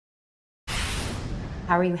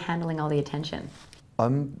How are you handling all the attention?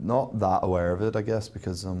 I'm not that aware of it, I guess,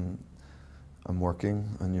 because I'm working,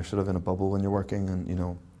 and you're sort of in a bubble when you're working, and you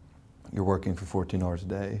know, you're working for 14 hours a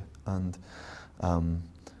day, and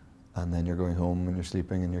then you're going home and you're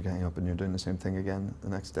sleeping and you're getting up and you're doing the same thing again the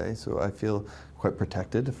next day. So I feel quite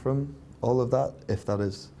protected from all of that, if that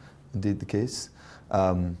is indeed the case.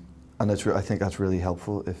 And I think that's really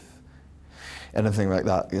helpful if anything like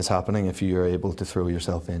that is happening. If you're able to throw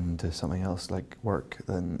yourself into something else like work,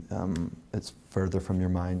 then it's further from your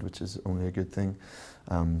mind, which is only a good thing.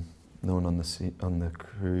 No one on the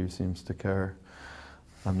crew seems to care.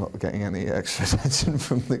 I'm not getting any extra attention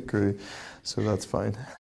from the crew, so that's fine.